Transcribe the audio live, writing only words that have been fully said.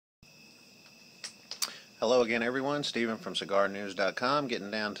Hello again everyone, Stephen from CigarNews.com,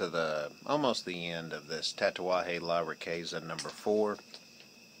 getting down to almost the end of this Tatuaje La Riqueza number 4.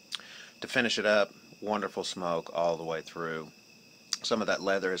 To finish it up, wonderful smoke all the way through. Some of that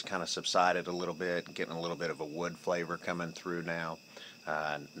leather has kind of subsided a little bit, getting a little bit of a wood flavor coming through now.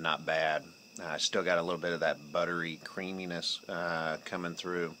 Not bad. Still got a little bit of that buttery creaminess coming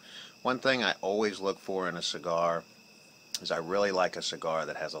through. One thing I always look for in a cigar is I really like a cigar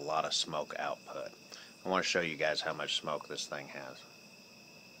that has a lot of smoke output. I want to show you guys how much smoke this thing has.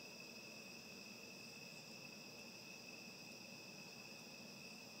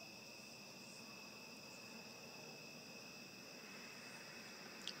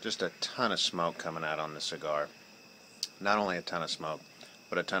 Just a ton of smoke coming out on the cigar. Not only a ton of smoke,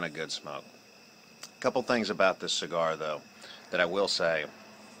 but a ton of good smoke. A couple things about this cigar though that I will say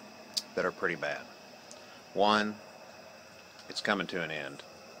that are pretty bad. One, it's coming to an end.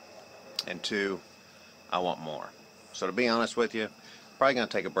 And two, I want more. So to be honest with you, probably going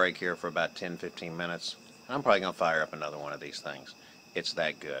to take a break here for about 10-15 minutes. I'm probably going to fire up another one of these things. It's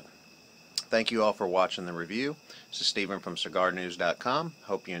that good. Thank you all for watching the review. This is Stephen from CigarNews.com.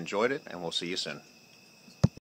 Hope you enjoyed it, and we'll see you soon.